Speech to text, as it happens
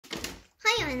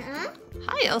Hi, Anna.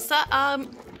 Hi, Elsa.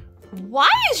 Why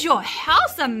is your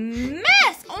house a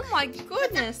mess? Oh my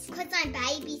goodness. Because I'm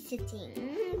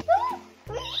babysitting.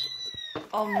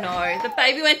 Oh no, the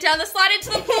baby went down the slide into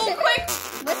the pool, quick!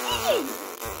 What's this?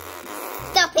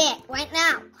 Stop it, right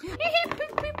now. We've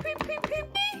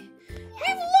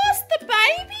lost the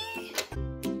baby!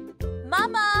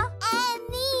 Mama and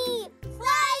Me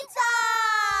Playtime!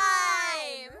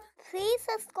 Please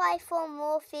subscribe for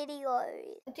more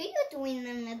videos. What are you doing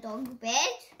in the dog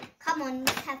bed? Come on,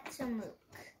 let's have some milk.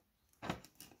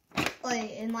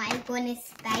 Oh my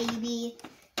goodness, baby.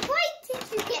 Why did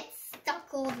you get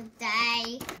stuck all the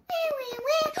day?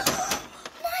 Where?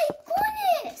 My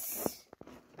goodness!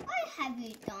 What have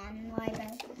you done, my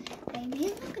baby?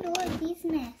 Look at all of these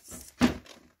mess.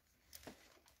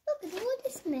 Look at all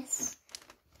this mess.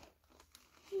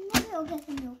 Maybe I'll get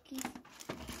some milkies.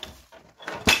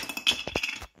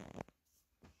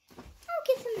 I'll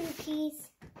get some milkies.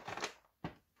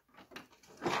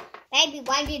 Baby,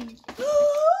 why did you...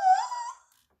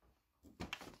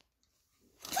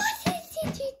 What did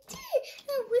you do?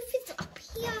 The roof is up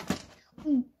here.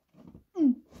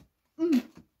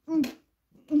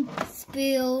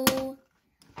 Spill.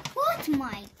 What?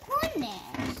 My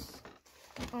goodness.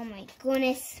 Oh my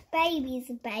goodness. Babies.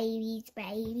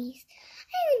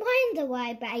 I wonder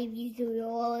why babies do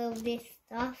all of this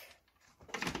stuff.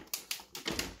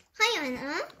 Hi,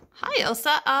 Anna. Hi,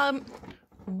 Elsa.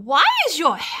 Why is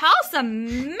your house a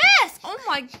mess? Oh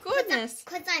my goodness.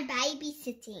 Because I'm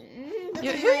babysitting. Who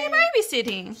are you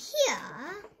babysitting? Here.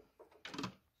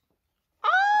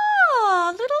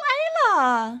 Oh, little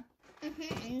Ayla.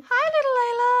 Hi, little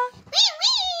Ayla.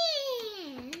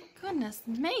 Goodness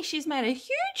me, she's made a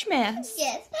huge mess.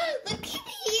 Yes. Look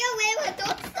here where my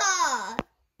dogs are.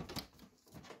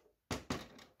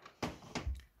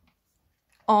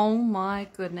 Oh my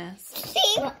goodness.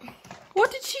 See? What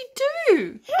did she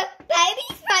do?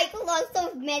 Babies make lots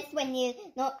of mess when you're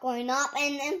not grown up,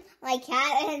 and like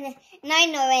that, and I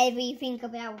know everything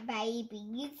about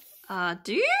babies.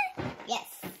 Do you?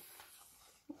 Yes.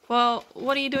 Well,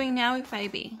 what are you doing now with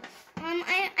baby?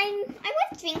 I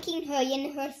was drinking her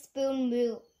in her spoon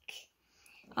milk.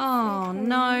 Oh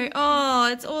no. Oh,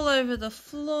 it's all over the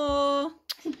floor.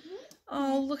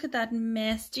 Oh, look at that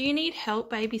mess. Do you need help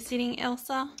babysitting,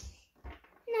 Elsa?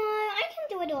 No, I can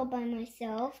do it all by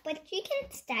myself, but you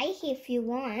can stay here if you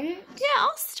want. Yeah,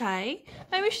 I'll stay.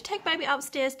 Maybe we should take baby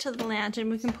upstairs to the lounge and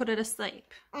we can put her to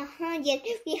sleep. Yes,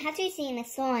 we have to see my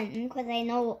son because I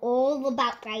know all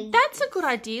about babies. That's a good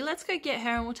idea. Let's go get her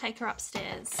and we'll take her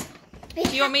upstairs. Do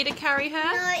you want me to carry her?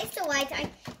 No, it's alright.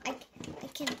 I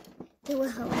can do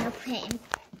her on a plane.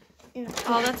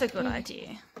 Oh, that's a good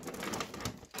idea.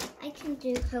 I can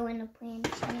do her in a plane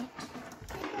too.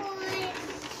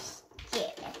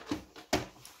 Yeah.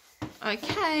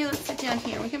 Okay, let's sit down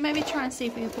here. We can maybe try and see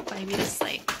if we can put baby to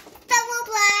sleep. Someone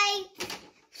play.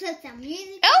 Put some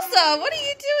music. Elsa, what are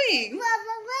you doing?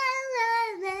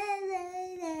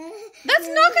 That's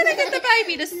not going to get the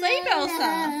baby to sleep,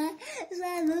 Elsa.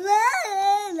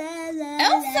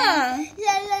 Elsa!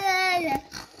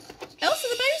 Elsa,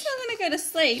 the baby's not going to go to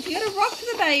sleep. You got to rock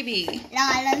the baby. La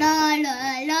la la la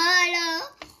la la.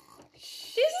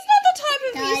 This is not the type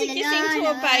of music you sing to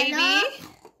a baby.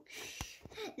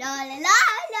 La la la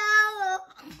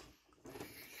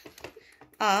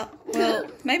la. Well,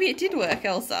 maybe it did work,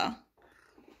 Elsa.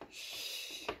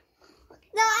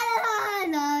 La la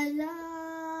la la.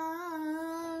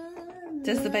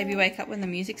 Does the baby wake up when the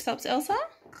music stops, Elsa?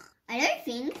 I don't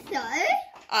think so.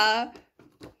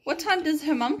 What time does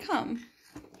her mum come?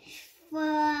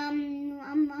 I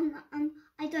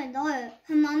don't know.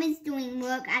 Her mum is doing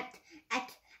work at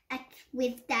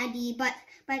with Daddy, but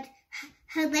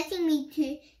her letting me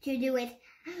to do it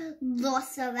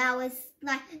lots of hours,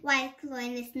 like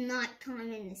when it's night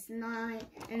time and it's night.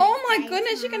 Oh my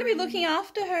goodness, you're going to be looking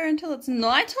after her until it's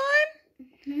night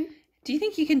time? Do you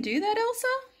think you can do that,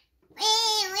 Elsa?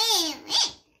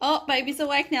 Oh, baby's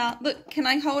awake now. Look, can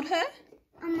I hold her?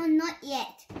 Not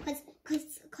yet, because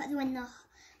when the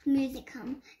music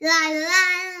comes, la la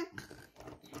la,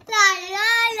 la la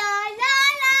la la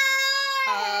la.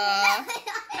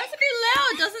 That's a bit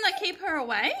loud. Doesn't that keep her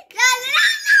awake?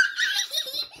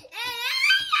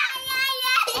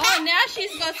 Oh, now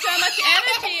she's got so much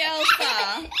energy, Elsa.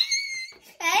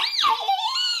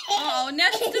 Oh, now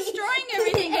she's destroying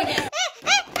everything again.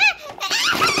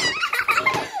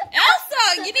 Elsa,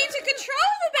 you need to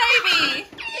control the baby.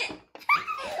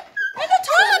 Where'd the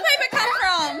toilet paper come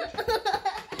from?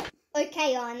 Okay,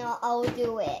 Anna, I'll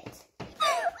do it.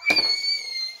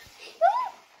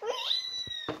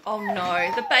 Oh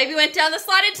no, the baby went down the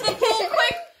slide into the pool,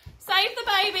 quick! Say Save the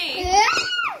baby.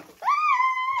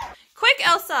 Quick,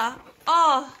 Elsa.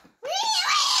 Oh.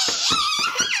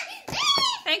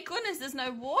 Thank goodness there's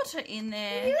no water in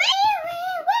there.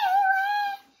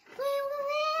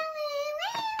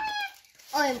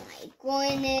 Oh my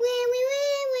goodness.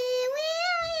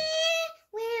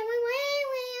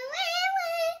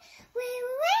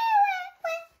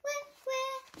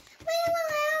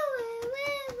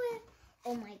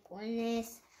 Oh my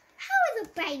goodness. How is a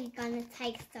baby gonna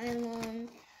take so long?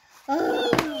 Oh.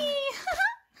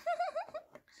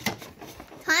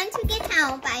 Time to get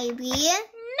out, baby.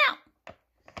 No.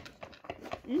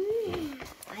 Anna,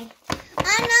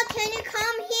 can you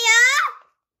come here?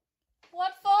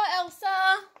 What for, Elsa?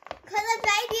 Because the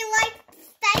baby likes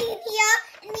staying here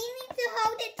and we need to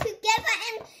hold it together.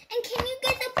 And can you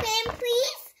get the fan,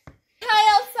 please? Hey,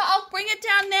 Elsa, I'll bring it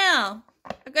down now.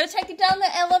 I've got to take it down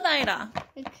the elevator.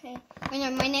 Okay. I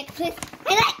know my necklace.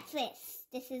 My necklace.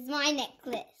 This is my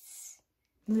necklace.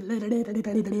 What's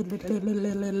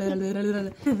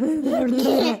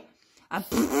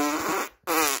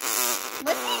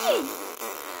this?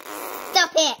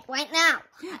 Stop it right now.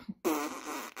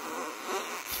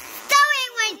 Stop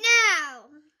it right now.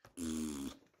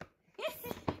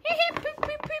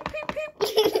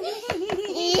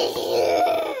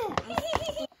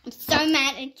 I'm so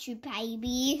mad at you,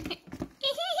 baby.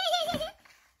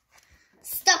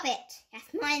 Stop it.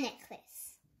 That's my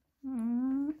necklace.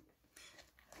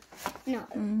 No.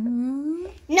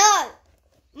 No.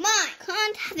 Mine.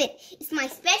 Can't have it. It's my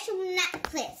special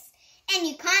necklace. And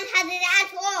you can't have it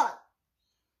at all.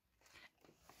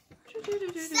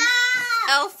 Stop.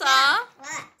 Elsa, Stop.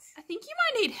 What? I think you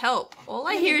might need help. All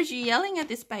I hear is you yelling at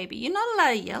this baby. You're not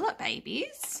allowed to yell at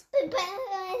babies. But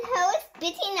how is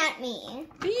spitting at me?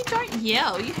 But you don't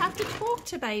yell. You have to talk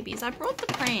to babies. I brought the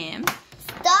pram.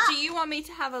 Stop. Do you want me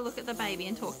to have a look at the baby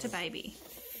and talk to baby?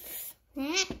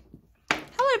 Yeah.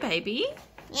 Hello, baby.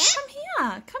 Yeah. Come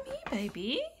here. Come here,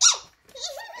 baby.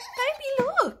 Baby,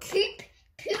 look. Poop.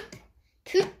 Poop.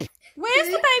 Poop. Where's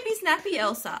the baby's nappy,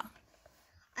 Elsa?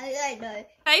 I don't know.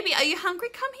 Baby, are you hungry?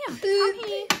 Come here. Poop. Come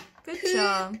here. Good Poop.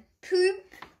 job.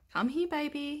 Poop. Come here,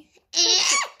 baby.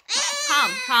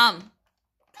 Come. Come.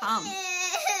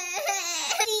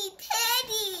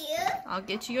 Teddy. I'll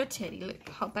get you your teddy. Look,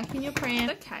 hop back in your pram.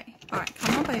 Okay. All right,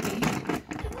 come on, baby.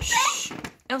 Shh.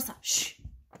 Elsa, shh.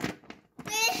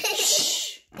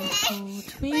 Shh. Twinkle,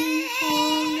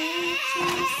 twinkle,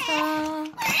 little star,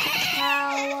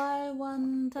 how I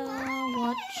wonder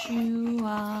what you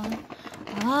are.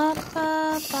 Up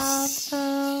above the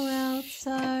world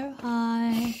so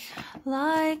high,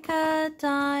 like a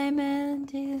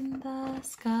diamond in the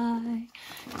sky.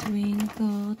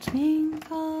 Twinkle,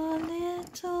 twinkle,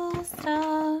 little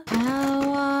star,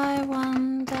 how I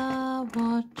wonder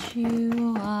what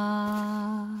you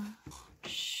are.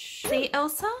 Shh. See,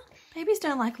 Elsa? Babies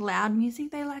don't like loud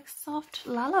music, they like soft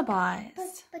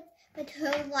lullabies. But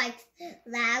who likes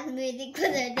loud music for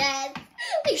their dad?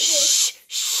 Shh,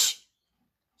 shh.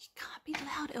 You can't be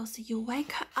loud, Elsa. You'll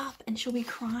wake her up and she'll be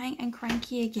crying and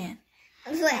cranky again.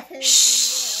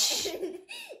 Shh.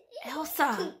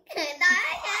 Elsa.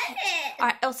 All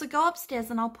right, Elsa, go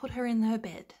upstairs and I'll put her in her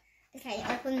bed. Okay,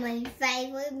 I'll put my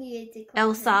favorite music on.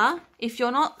 Elsa, if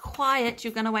you're not quiet,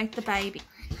 you're going to wake the baby.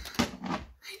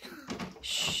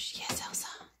 Shh. Yes, Elsa.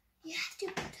 You have to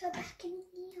put her back in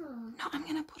here. No, I'm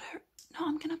going to put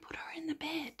her in the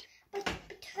bed. But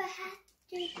her hat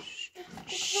is...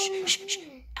 Shh.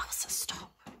 Elsa,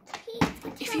 stop.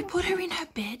 If you put her in her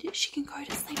bed, she can go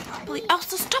to sleep properly.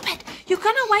 Elsa, stop it. You're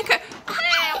going to wake her.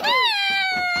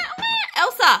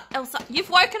 Elsa, you've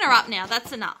woken her up now.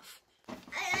 That's enough.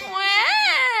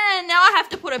 Now I have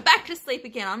to put her back to sleep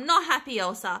again. I'm not happy,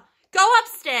 Elsa. Go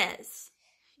upstairs.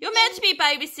 You're meant to be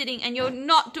babysitting and you're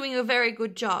not doing a very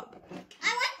good job. I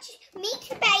want me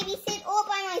to babysit all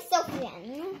by myself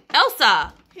then.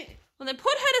 Elsa! Well, then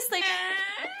put her to sleep.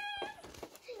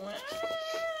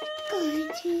 Go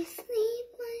to sleep,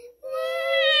 my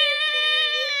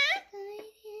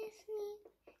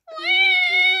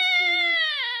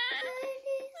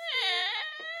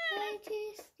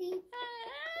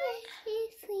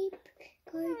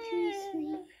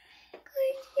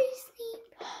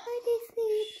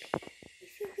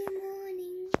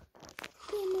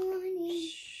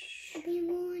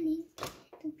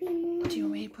Do you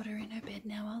want me to put her in her bed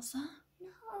now, Elsa?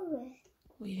 No.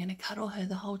 Well, you're going to cuddle her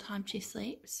the whole time she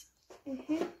sleeps?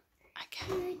 Mm-hmm. Okay.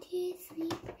 Go to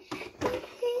sleep. Go to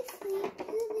sleep.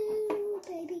 Hello,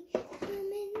 baby.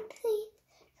 Come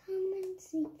and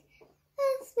sleep. A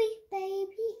sweet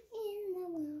baby in the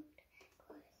world.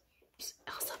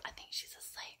 Elsa, I think she's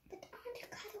asleep. But I want to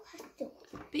cuddle her still.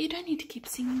 But you don't need to keep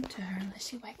singing to her unless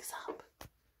she wakes up.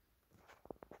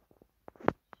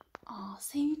 Oh,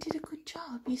 see, you did a good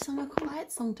job. You sung a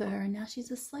quiet song to her and now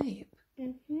she's asleep.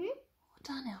 Mhm. Well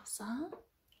done, Elsa.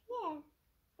 Yeah.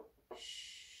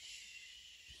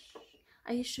 Shh.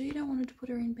 Are you sure you don't want to put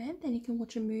her in bed? Then you can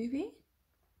watch a movie?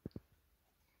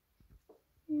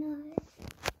 No.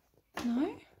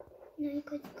 No? No,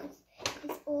 because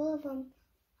all of them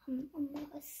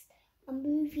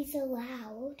movies are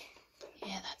loud.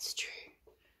 Yeah, that's true.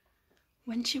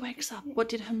 When she wakes up, what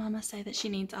did her mama say that she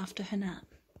needs after her nap?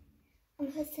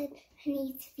 Her said her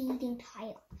needs feeding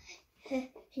time. Her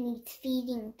needs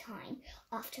feeding time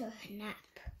after her nap.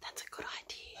 That's a good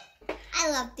idea. I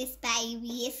love this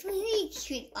baby. It's really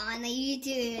cute, Anna. You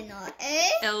do not.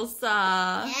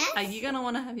 Elsa, Yes? are you going to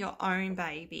want to have your own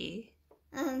baby?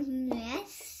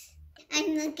 Yes.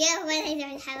 I'm a girl when I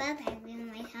don't have a baby in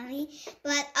my tummy,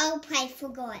 but I'll pray for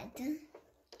God.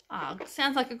 Oh,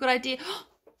 sounds like a good idea.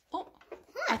 Oh,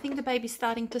 I think the baby's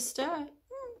starting to stir.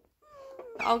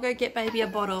 I'll go get baby a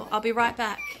bottle. I'll be right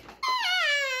back.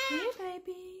 Here,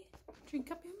 baby. Drink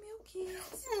up your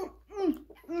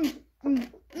milkies.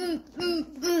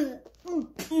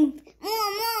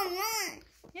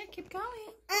 Yeah, keep going.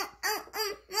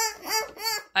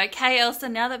 Okay, Elsa,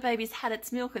 now that baby's had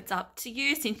its milk, it's up to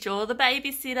you since you're the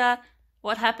babysitter.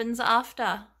 What happens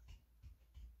after?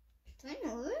 I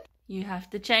know. You have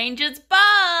to change its bum.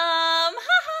 Ha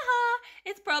ha ha.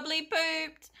 It's probably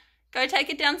pooped. Go take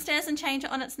it downstairs and change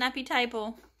it on its nappy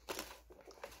table.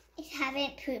 It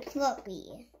haven't pooped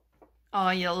floppy. Oh,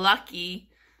 you're lucky.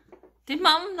 Did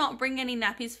Mum not bring any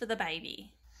nappies for the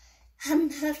baby?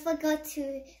 I forgot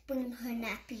to bring her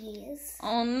nappies.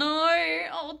 Oh no.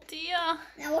 Oh dear.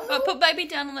 No. Well, put baby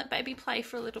down and let baby play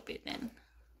for a little bit then.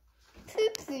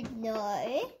 Poo-poo,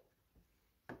 no.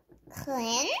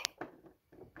 Clint?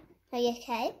 Are you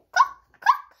okay?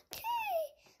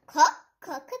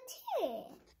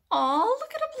 Cockatoo. Oh,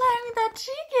 look at her playing with that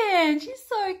chicken. She's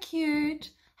so cute.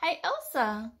 Hey,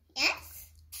 Elsa, Yes?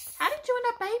 how did you end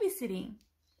up babysitting?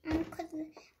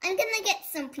 I'm gonna get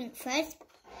something first.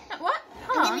 What?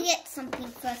 I'm gonna get something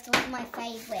first of my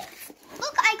favourites.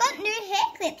 Look, I got new hair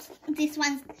clips. This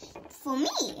one's for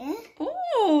me.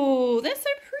 Oh, they're so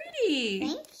pretty.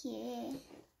 Thank you.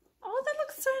 Oh, they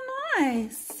look so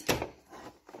nice.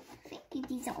 Thank you.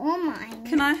 These are all mine.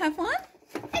 Can I have one?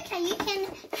 Okay, you can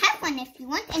have one if you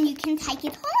want, and you can take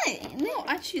it home. Oh,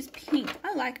 I choose pink.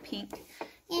 I like pink.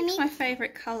 Yeah, It's me. my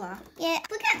favourite colour. Yeah,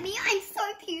 look at me. I'm so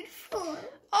beautiful.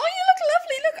 Oh, you look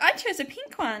lovely. Look, I chose a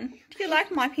pink one. Do you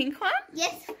like my pink one?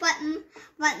 Yes,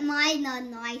 but mine are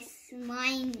nice.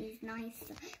 Mine is nice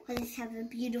because it has a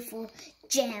beautiful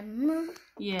gem.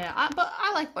 Yeah, but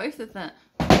I like both of them.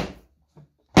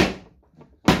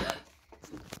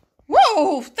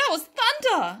 Whoa, that was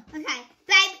thunder. Okay,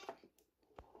 babe.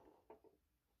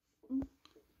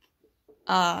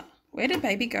 Where did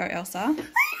baby go, Elsa? What's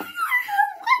away?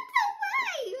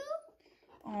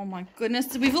 Oh my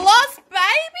goodness, we've lost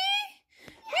baby?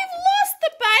 We've lost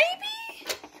the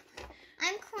baby?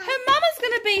 I'm crying. Her mama's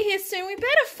going to be here soon. We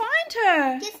better find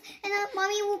her. Yes, and her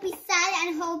mommy will be sad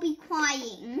and he'll be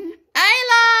crying.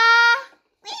 Ayla!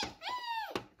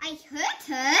 I hurt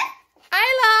her.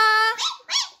 Ayla!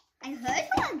 I hurt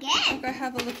her again. Go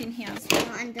have a look in here.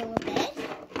 Under the bed.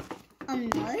 No.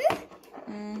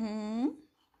 Mm-hmm.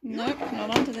 Nope,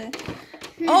 not under there.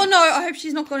 Oh no, I hope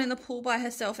she's not gone in the pool by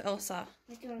herself, Elsa.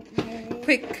 I don't know.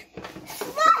 Quick.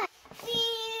 What?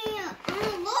 Yeah.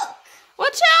 Oh, look.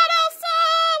 Watch out, Elsa!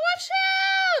 Watch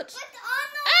out! What's on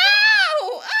the...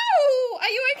 Ow! Ow! Are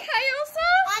you okay, Elsa?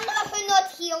 I know her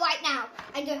not here right now.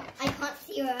 I can't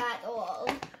see her at all.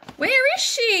 Where is I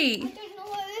she? don't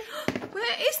know.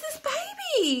 Where is this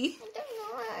baby? I don't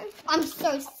know. I'm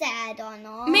so sad,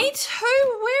 Anna. Me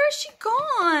too. Where is she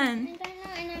gone?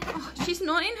 I don't know. Oh, she's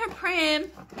not in her pram.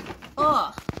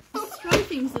 Oh, she's throwing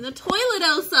things in the toilet,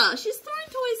 Elsa. She's throwing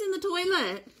toys in the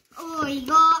toilet. Oh my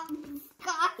God.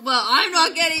 Well, I'm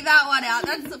not getting that one out.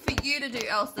 That's for you to do,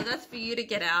 Elsa. That's for you to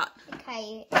get out.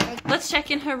 Okay. Let's check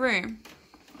in her room.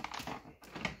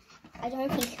 I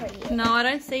don't see her yet. No, I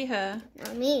don't see her.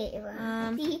 Not me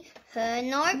either. See her?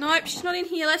 No. Nope, she's not in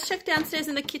here. Let's check downstairs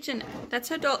in the kitchen. That's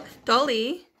her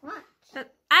dolly. What?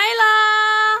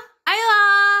 Ayla!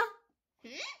 Ayla!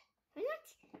 I'm not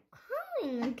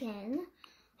calling again.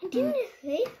 I didn't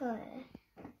see her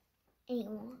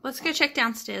anymore. Let's go check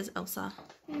downstairs, Elsa.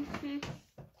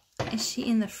 Is she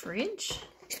in the fridge?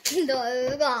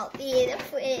 No, not be in the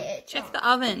fridge. Check the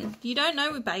oven. You don't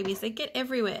know with babies. They get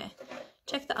everywhere.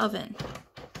 Check the oven.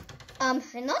 Her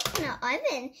not in the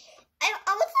oven.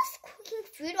 I was just cooking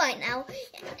food right now,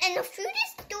 and the food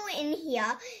is still in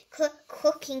here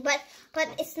cooking, but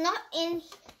it's not in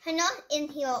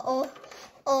here, or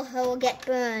her will get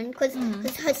burned because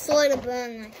her soil will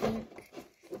burn, I think.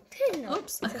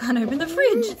 Oops, I can't open the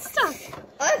fridge. It's stuck.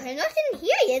 Oh, her not in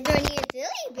here yet. There's only a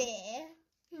jelly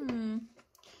bear.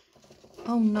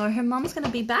 Oh no, her mum's going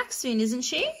to be back soon, isn't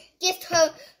she? Just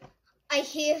her. I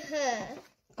hear her.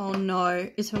 Oh no,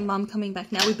 is her mum coming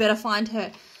back now? We better find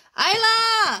her.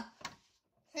 Ayla!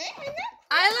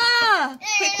 Ayla!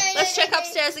 Quick, let's check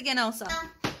upstairs again, Elsa.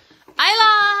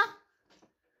 Ayla!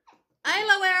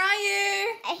 Ayla, where are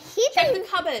you? Check the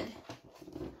cupboard.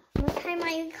 What time are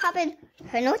you in the cupboard?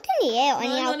 Her not in the air. No,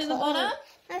 not in the bottom?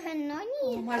 No, her not in.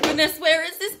 Oh my goodness, where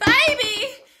is this baby?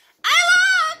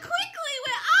 Ayla! Quickly,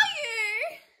 where are you?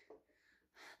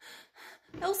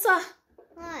 Elsa!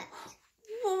 What?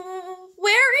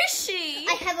 Where is she?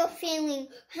 I have a feeling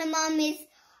her mom is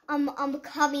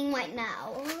coming right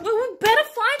now. Well, we better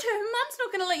find her. Her mum's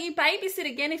not going to let you babysit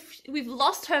again if we've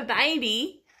lost her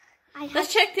baby.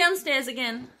 Let's check downstairs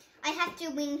again. I have to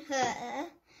ring her.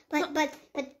 But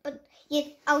yeah,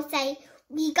 I'll say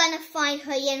we're gonna find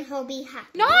her and she'll be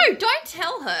happy. No, don't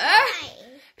tell her. Why?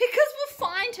 Because we'll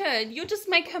find her. You'll just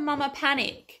make her mama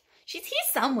panic. She's here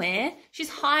somewhere. She's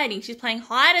hiding. She's playing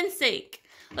hide and seek.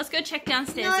 Let's go check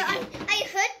downstairs again. I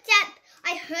heard that.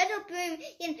 I heard a boom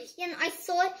and I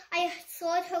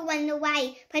saw her run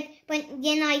away, but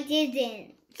then I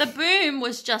didn't. The boom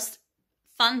was just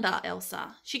thunder,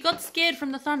 Elsa. She got scared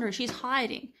from the thunder. She's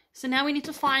hiding. So now we need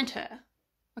to find her.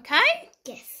 Okay?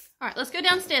 Yes. All right, let's go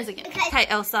downstairs again. Okay,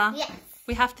 Elsa. Yes.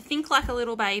 We have to think like a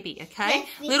little baby, okay? Yes,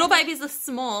 little babies are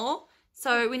small,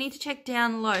 so we need to check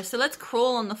down low. So let's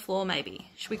crawl on the floor maybe.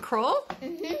 Should we crawl?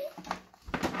 Mm-hmm.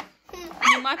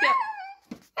 You might be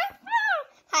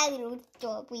Hi, little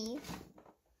strawberry.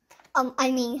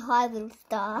 Hi, little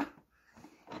star.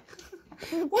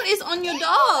 What is on your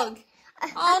dog?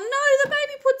 Oh no, the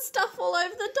baby put stuff all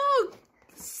over the dog.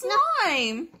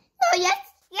 Slime. No, yes.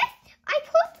 I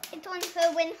put it on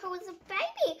her when she was a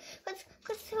baby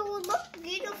because she will look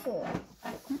beautiful.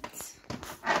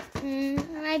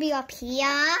 Maybe up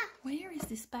here. Where is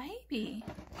this baby?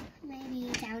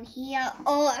 Maybe down here.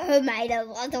 Oh, I made a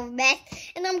lot of mess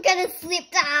and I'm going to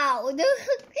slip down.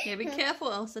 Yeah, be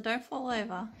careful, Elsa. Don't fall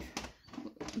over.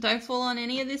 Don't fall on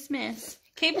any of this mess.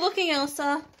 Keep looking,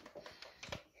 Elsa.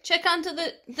 Check under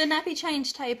the nappy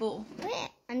change table. Where?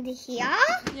 Under here?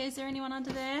 Yeah, is there anyone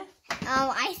under there?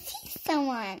 Oh, I see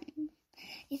someone.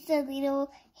 It's a little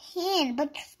hand,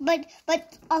 but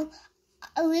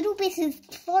a little bit is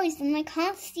closed and I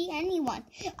can't see anyone.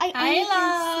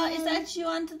 Ayla, is that you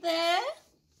under there?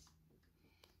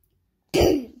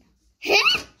 Huh?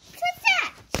 What's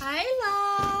that?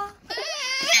 Ayla.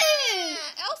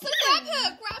 Elsa,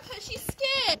 grab her, she's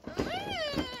scared.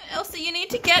 Elsa, you need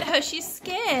to get her, she's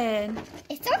scared.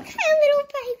 It's okay, little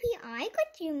baby. I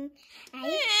got you.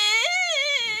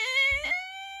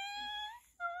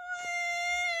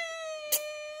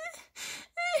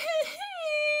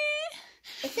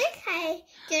 It's okay.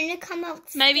 Do you want to come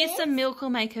upstairs? Maybe some milk will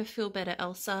make her feel better,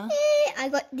 Elsa. I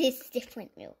got this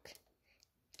different milk.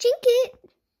 Drink it.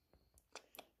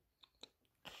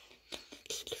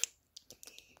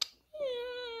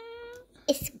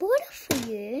 It's water for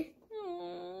you.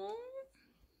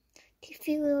 Do you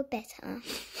feel a little better?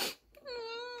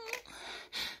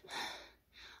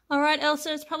 All right,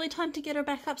 Elsa, it's probably time to get her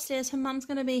back upstairs. Her mum's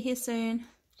going to be here soon.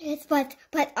 Yes, but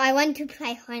I want to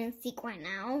play hide and seek right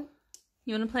now.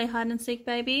 You want to play hide and seek,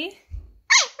 baby?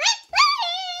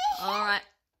 All right.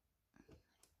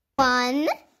 1,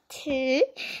 2,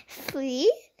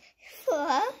 3,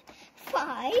 4,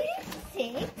 5,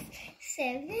 6,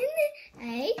 7,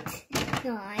 8,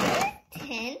 9,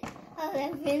 10,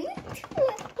 11,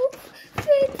 12,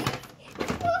 13,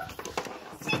 14,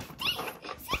 16,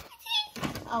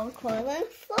 17. I'll call on the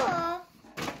floor.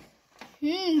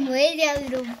 Where's that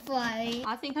little boy?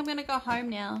 I think I'm going to go home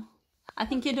now. I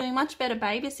think you're doing much better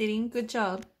babysitting. Good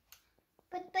job.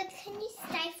 But can you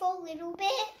stay for a little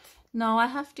bit? No, I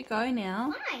have to go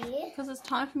now. Why? Because it's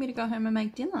time for me to go home and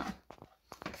make dinner.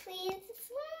 Please,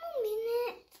 just 1 more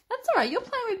minute. That's all right. You're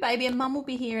playing with baby and mum will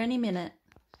be here any minute.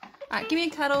 All right, give me a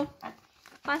cuddle.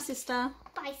 Bye, sister.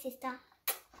 Bye, sister.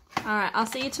 All right, I'll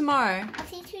see you tomorrow. I'll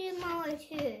see you tomorrow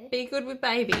too. Be good with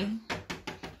baby.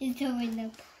 Is there in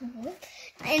the pool?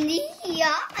 And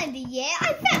here, and yeah,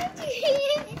 I found you.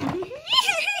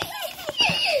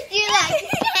 Do you like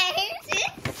this?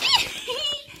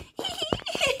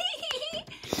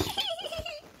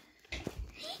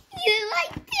 You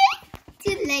like this? Do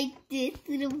you like this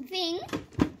little thing?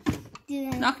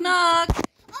 Knock, knock.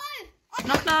 Oh!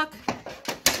 Knock, knock.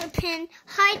 pen.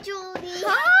 Hi, Julie.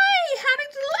 Hi, how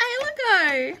did little Ayla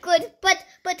go? Good,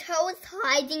 but her was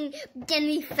hiding, then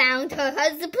we found her.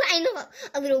 Her was playing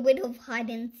a little bit of hide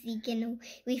and seek, and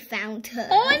we found her.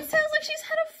 Oh, it sounds like she's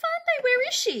had a fun day. Where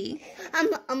is she?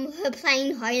 Her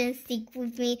playing hide and seek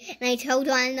with me, and I told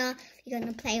Anna we're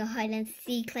gonna play a hide and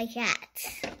seek like that.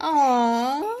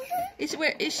 Aww.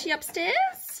 Is she upstairs?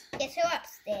 Yes, her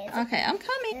upstairs. Okay, I'm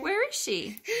coming. Where is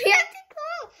she? You have to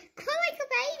call like a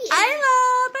baby.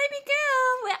 Ayla, baby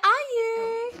girl, where are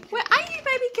you? Where are you,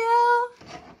 baby girl?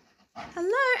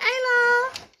 Hello,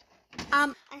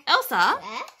 Ayla. Elsa,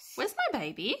 Yes? where's my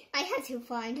baby? I had to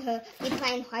find her. We're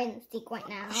playing hide and seek right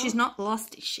now. She's not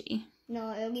lost, is she?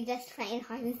 No, we're just playing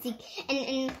hide and seek.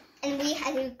 And we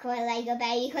had to call like a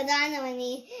baby because Anna and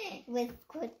me was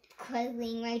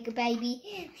cuddling like a baby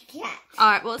like that.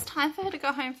 Alright, well, it's time for her to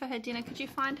go home for her dinner. Could you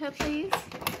find her, please?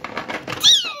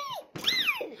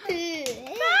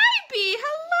 Baby,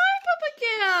 hello, Papa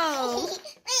girl.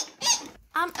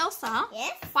 Elsa?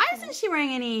 Yes? Why isn't she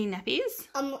wearing any nappies?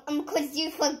 Because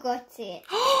you forgot it.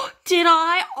 Did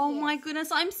I? Oh my goodness,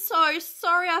 I'm so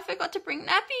sorry. I forgot to bring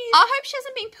nappies. I hope she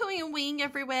hasn't been pooing and weeing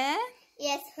everywhere.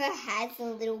 Yes, her hair's a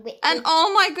little bit. And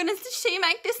oh my goodness, did she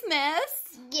make this mess?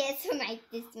 Yes, her make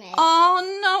this mess.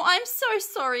 Oh no, I'm so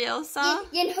sorry, Elsa.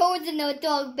 You're holding her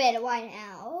dog bed right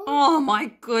now. Oh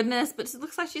my goodness, but it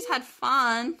looks like she's had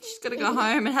fun. She's got to go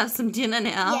home and have some dinner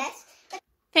now. Yes.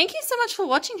 Thank you so much for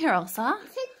watching her, Elsa.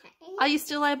 It's okay. Are you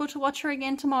still able to watch her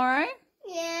again tomorrow?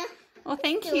 Yeah. Well,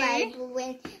 thank Still you. able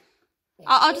when-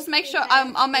 I'll just make sure.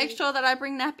 I'll make sure that I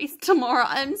bring nappies tomorrow.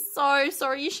 I'm so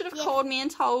sorry. You should have Yes. called me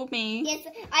and told me. Yes,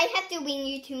 I have to ring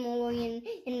you tomorrow and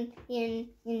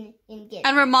get.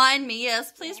 And remind me.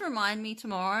 Yes, please remind me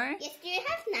tomorrow. Yes, do you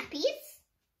have nappies?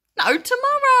 No,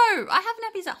 tomorrow. I have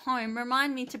nappies at home.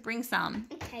 Remind me to bring some.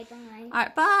 Okay, bye. All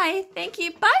right, bye. Thank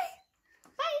you. Bye.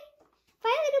 Bye.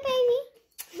 Bye, little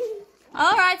baby.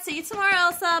 All right, see you tomorrow,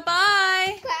 Elsa.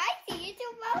 Bye. Bye, see you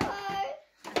tomorrow.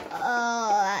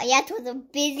 Oh, that was a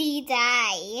busy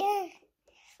day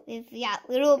with that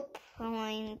little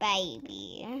prime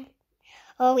baby.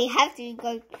 Oh, we have to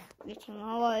go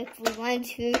tomorrow if we want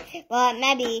to, but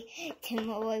maybe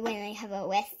tomorrow when I have a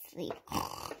rest sleep.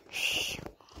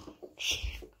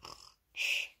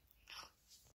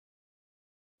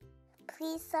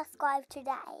 Please subscribe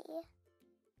today.